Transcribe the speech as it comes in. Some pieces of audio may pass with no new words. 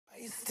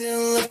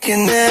Still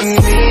looking at me.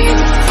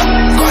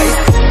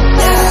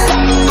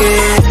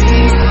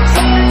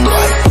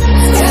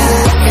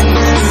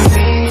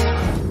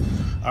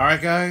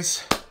 Alright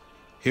guys,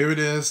 here it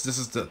is. This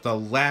is the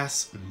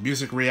last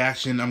music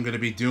reaction I'm going to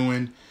be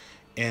doing.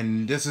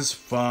 And this is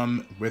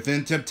from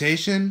Within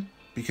Temptation,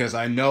 because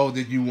I know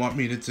that you want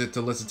me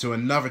to listen to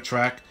another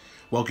track.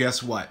 Well,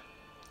 guess what?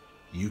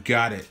 You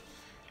got it.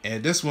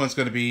 And this one's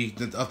going to be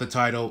of the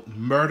title,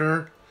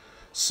 Murder.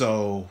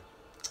 So,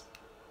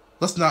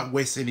 let's not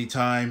waste any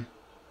time,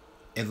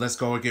 and let's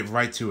go and get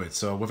right to it.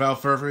 So,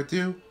 without further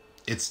ado,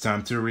 it's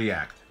time to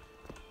react.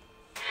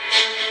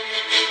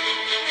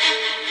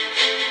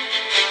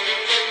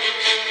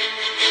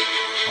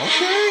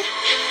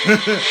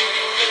 Okay.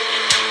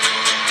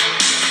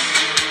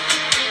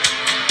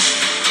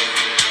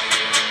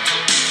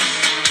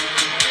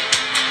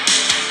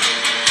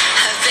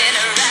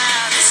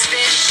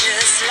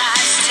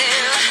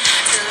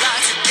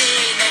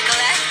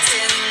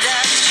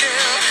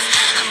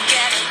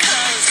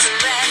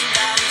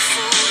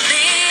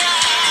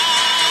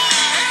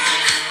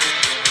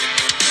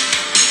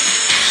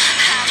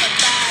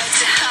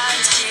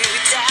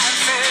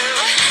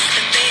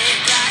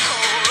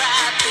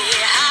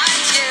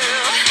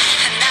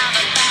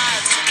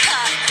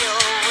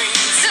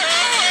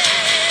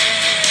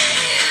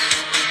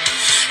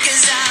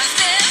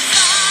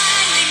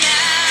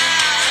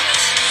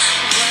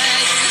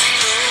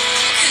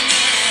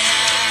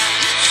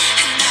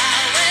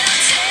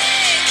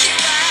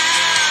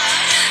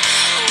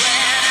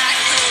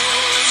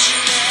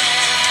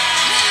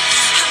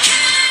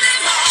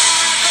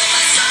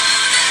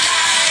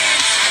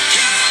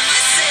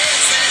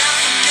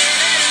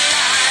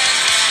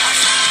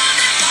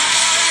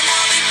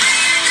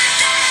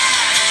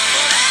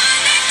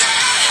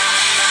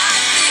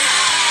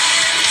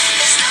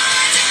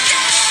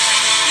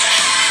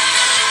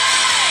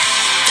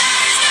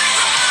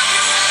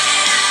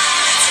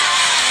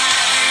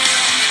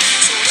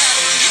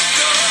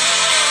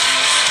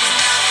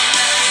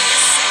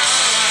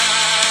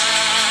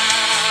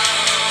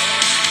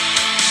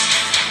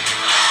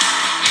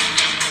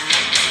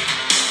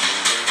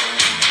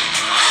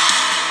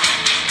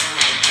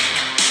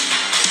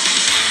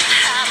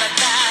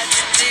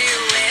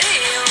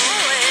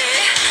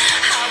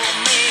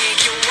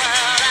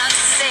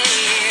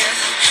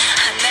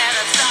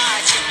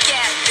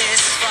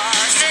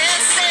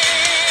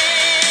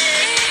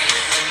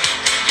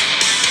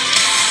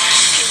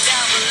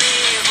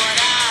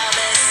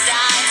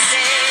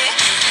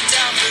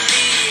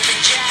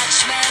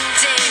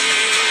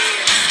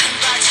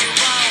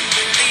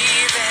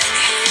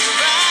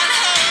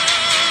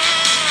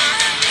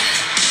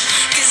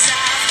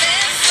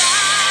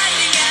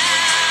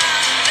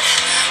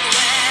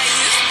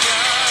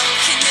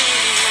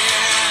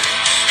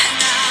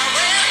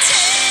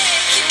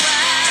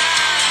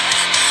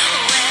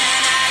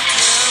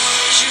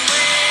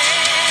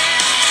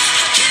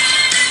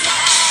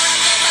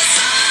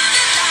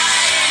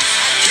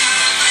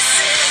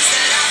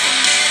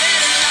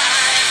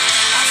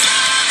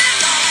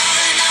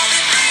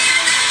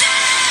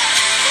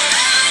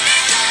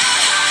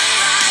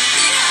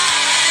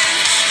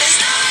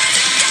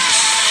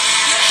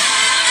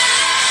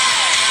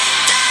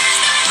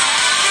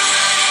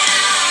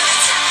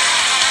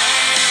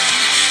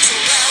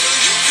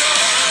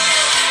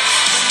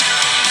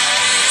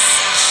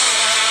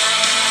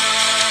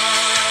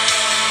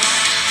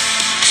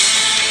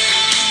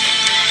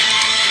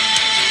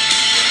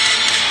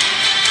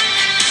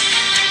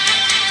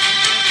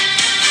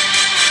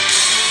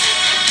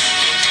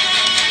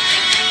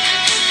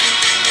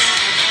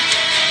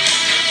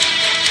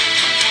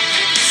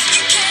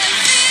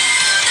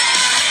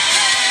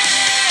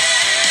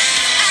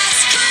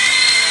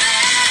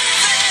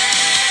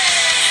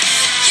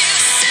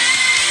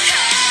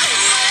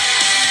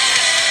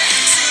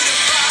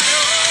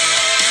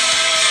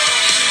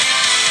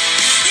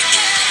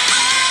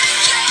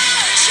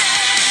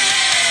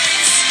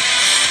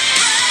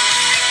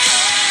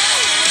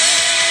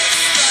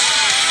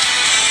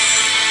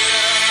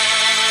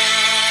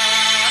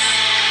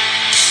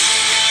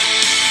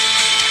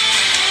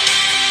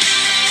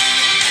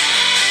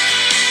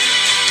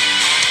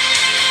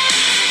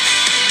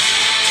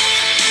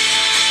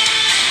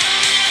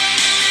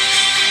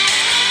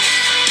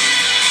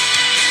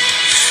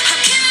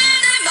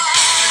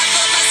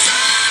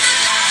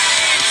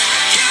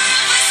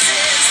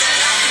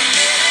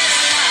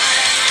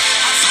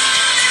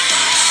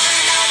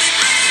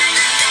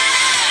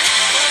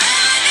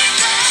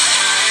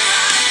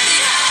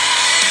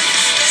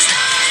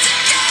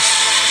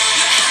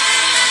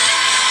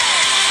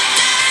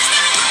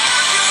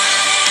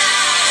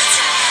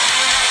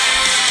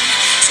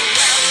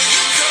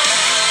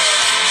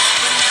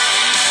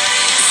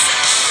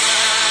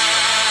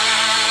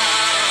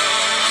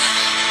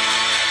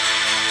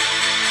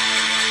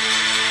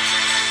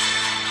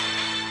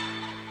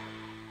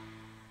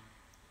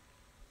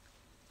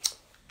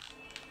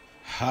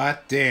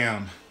 Hot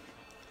damn.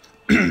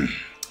 There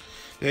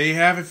you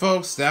have it,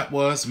 folks. That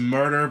was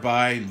Murder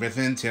by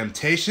Within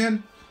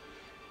Temptation.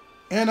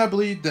 And I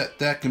believe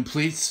that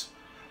completes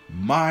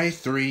my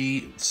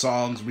 3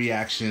 songs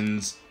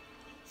reactions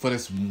for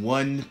this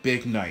one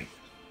big night.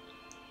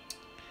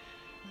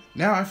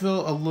 Now I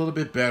feel a little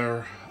bit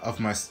better of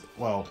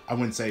well, I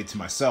wouldn't say to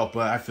myself,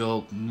 but I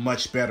feel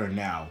much better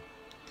now.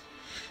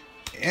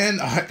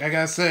 And I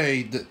gotta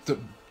say,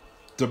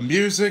 the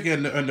music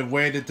and the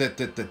way that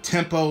the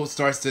tempo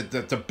starts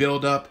to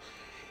build up,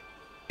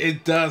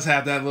 it does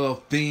have that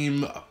little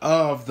theme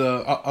of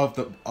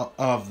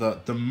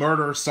the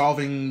murder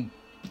solving.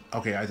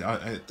 Okay,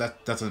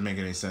 that doesn't make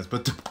any sense.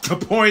 But the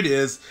point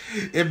is,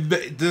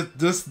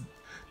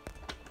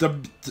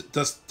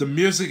 the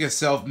music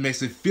itself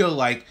makes it feel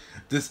like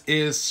this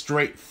is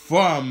straight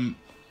from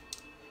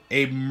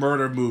a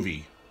murder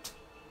movie.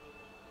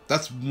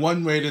 That's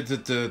one way to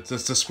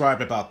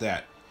describe about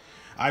that.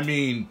 I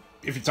mean,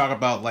 if you talk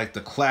about like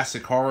the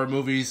classic horror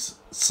movies,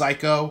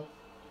 Psycho,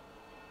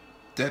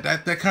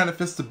 that kind of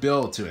fits the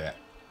bill to that.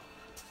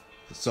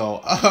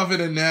 So other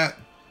than that,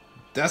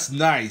 that's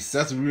nice.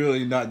 That's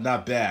really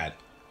not bad.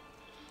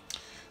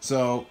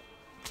 So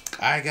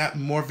I got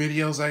more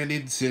videos. I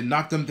need to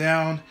knock them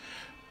down,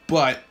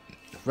 but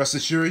rest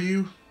assured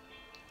you,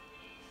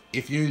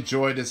 if you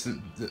enjoyed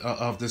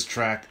this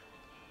track,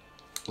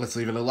 let's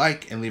leave it a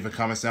like and leave a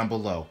comment down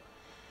below.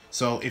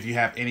 So if you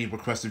have any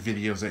requested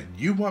videos that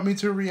you want me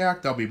to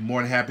react, I'll be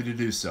more than happy to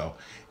do so.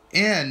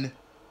 And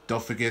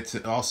don't forget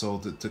to also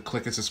to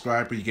click and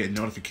subscribe where you get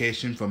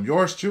notification from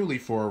yours truly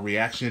for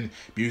reaction,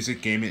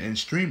 music, gaming, and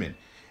streaming.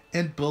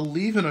 And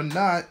believe it or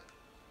not,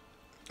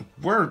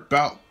 we're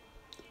about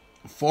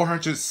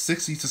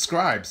 460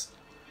 subscribes.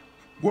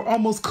 We're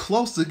almost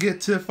close to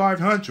get to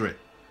 500.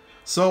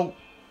 So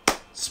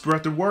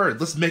spread the word.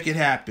 Let's make it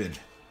happen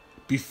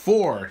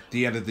before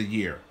the end of the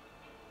year.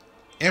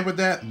 And with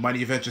that,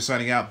 Mighty Adventure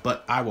signing out,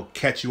 but I will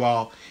catch you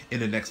all in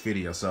the next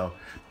video. So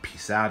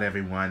peace out,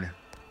 everyone.